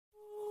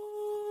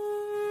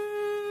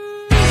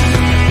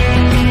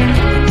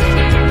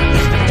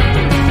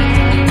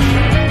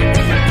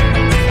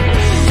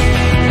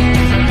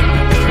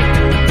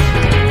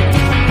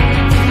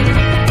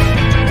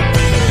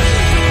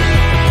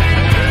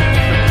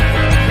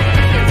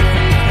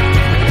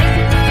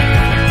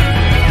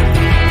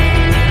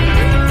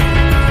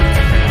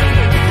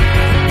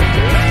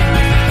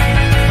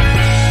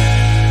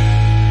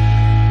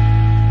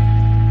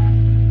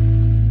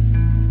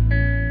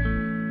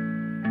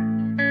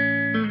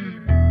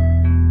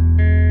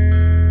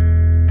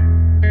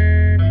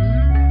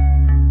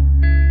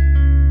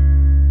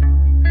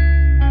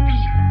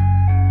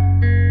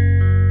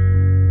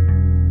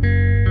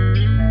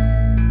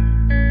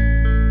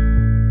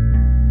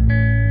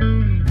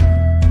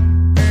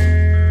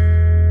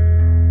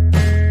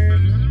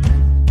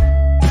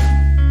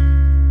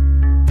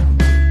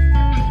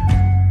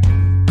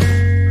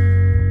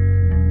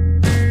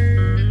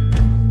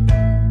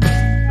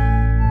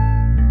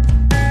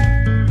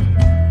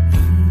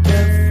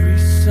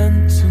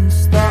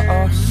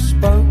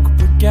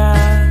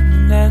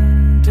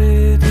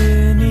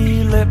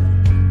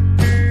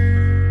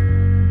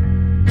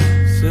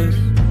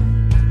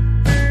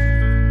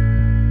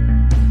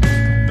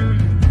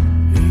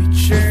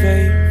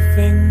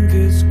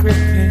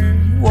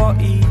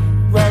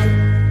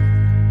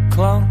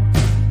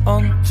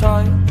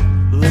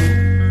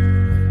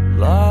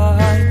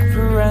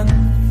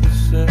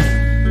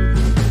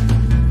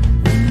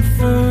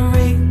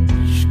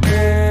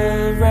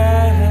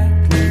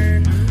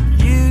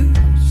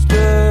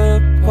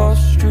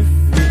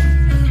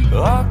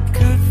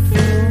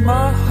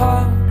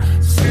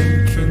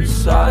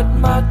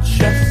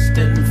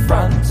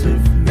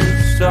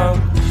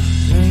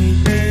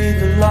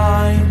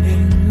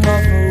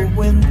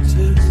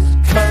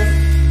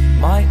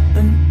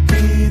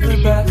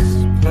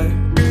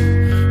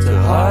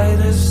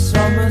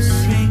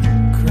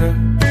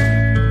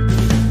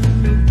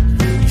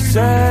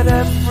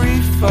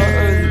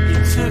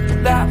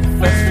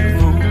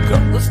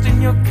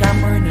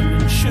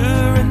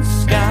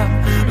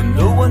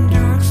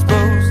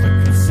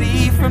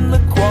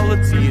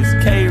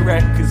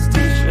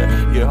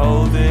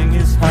holding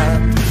his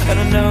hand. And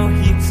I know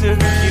he took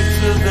you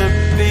to the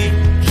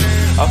beach.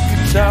 I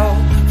could tell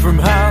from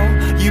how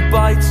you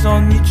bite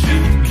on your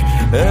cheek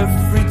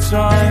every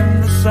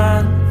time the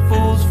sand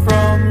falls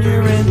from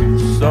your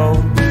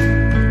insole.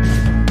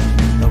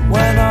 And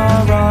when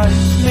our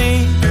eyes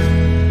meet,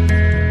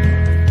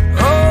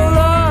 all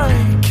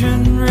I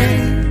can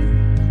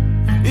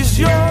read is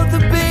you're the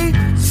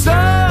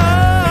B-side.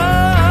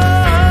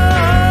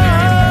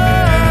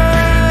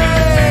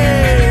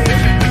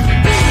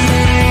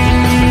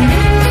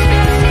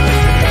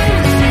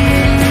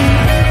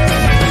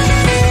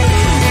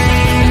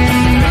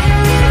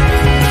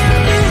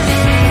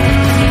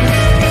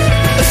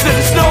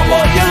 It's not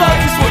what you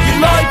like, it's what you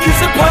like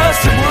as a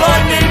person. Well, I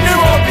need new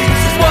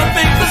hobbies, is one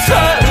thing for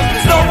certain.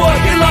 It's not what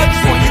you like,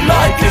 it's what you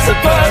like as a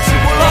person.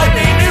 Well, I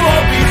need new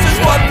hobbies, is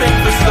one thing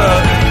for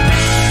certain.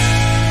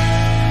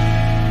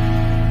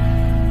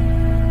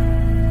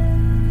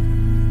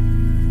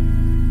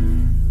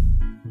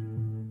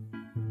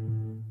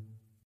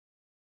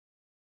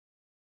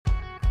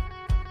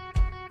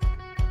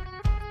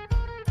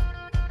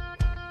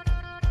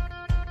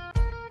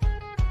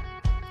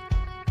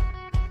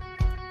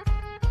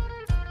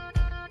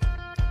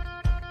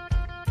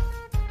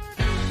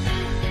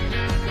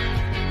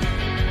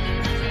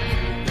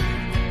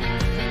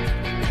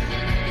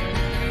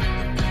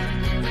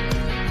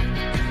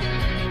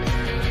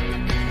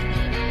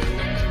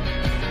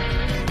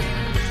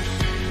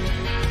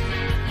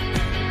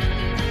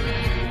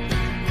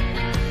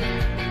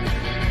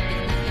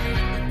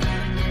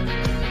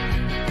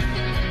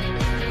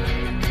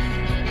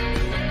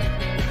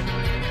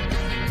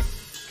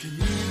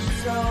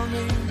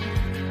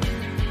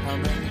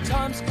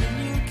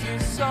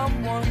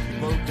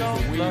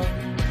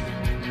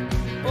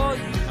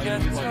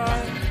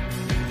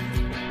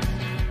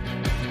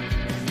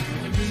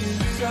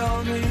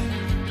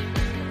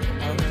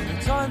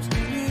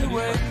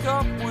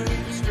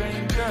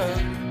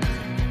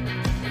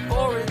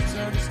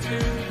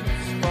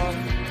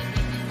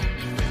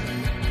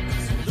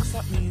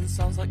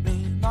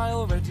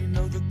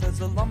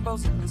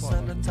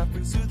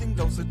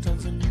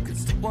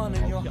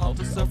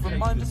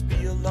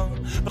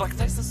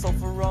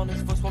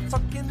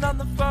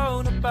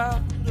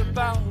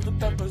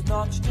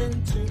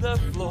 Into the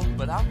floor,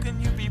 but how can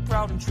you be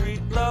proud and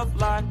treat love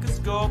like a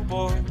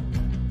scoreboard?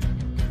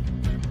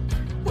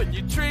 When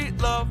you treat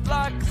love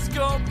like a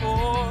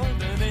scoreboard,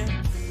 and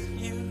it's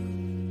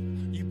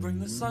you bring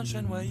the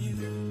sunshine where you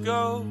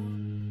go.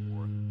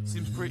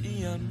 Seems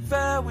pretty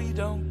unfair, we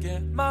don't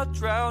get much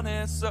round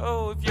here.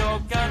 So if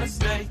you're gonna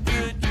stay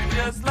good, you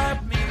just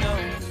let me know.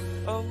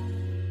 Oh,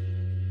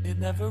 it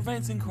never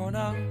rains in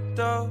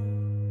Coronado.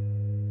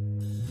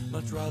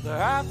 Much rather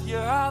have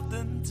your heart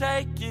than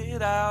take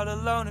it out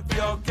alone. If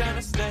you're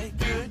gonna stay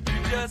good,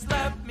 you just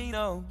let me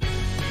know.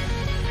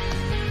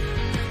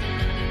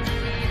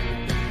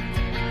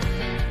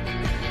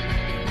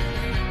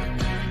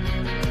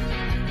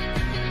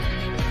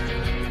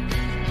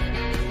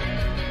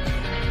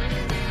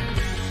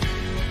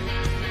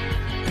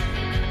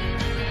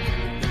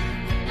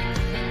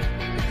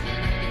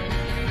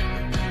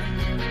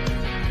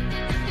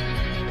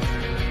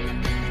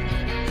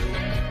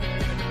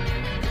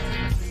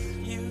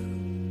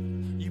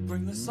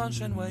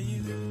 Sunshine where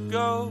you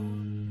go.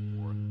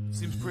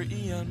 Seems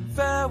pretty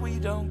unfair, we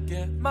don't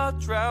get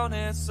much round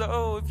here.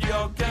 So if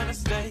you're gonna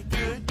stay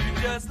good,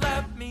 you just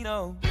let me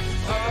know.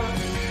 Oh,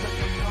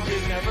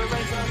 it never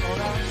rains on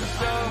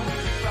Coronado.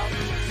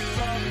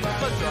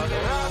 Much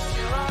rather have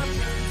your arms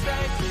and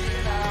take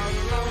it out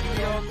alone. If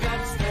you're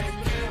gonna stay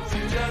good,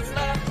 you just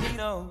let me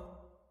know.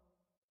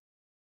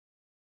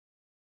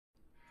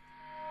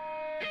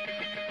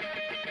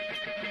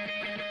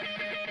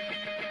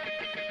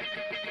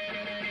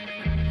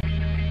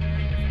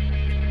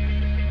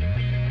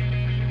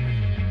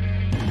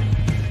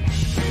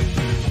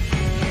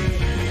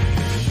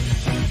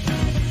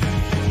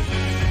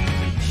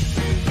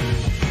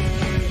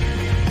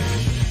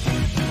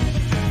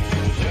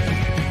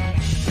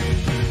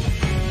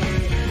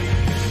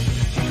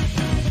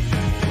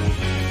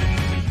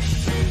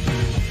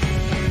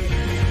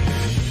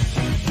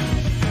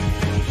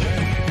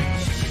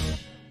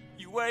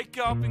 Wake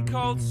up in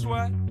cold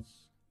sweats.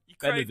 You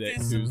crave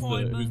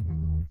disappointment.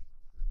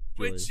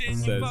 Which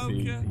in your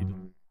focus.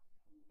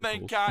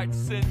 Main character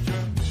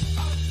syndrome.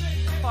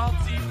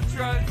 Party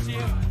patrols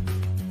you.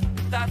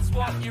 That's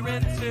what you're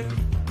into.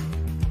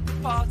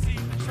 Party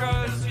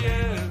patrols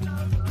you.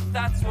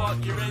 That's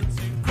what you're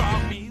into.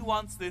 Grant me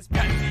once this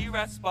petty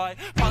respite.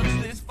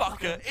 Punch this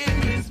fucker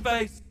in his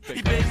face.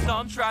 He bids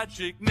on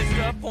tragic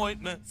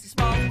disappointments. He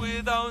smiles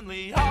with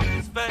only half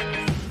his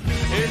face.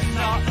 It's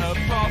not a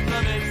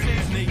problem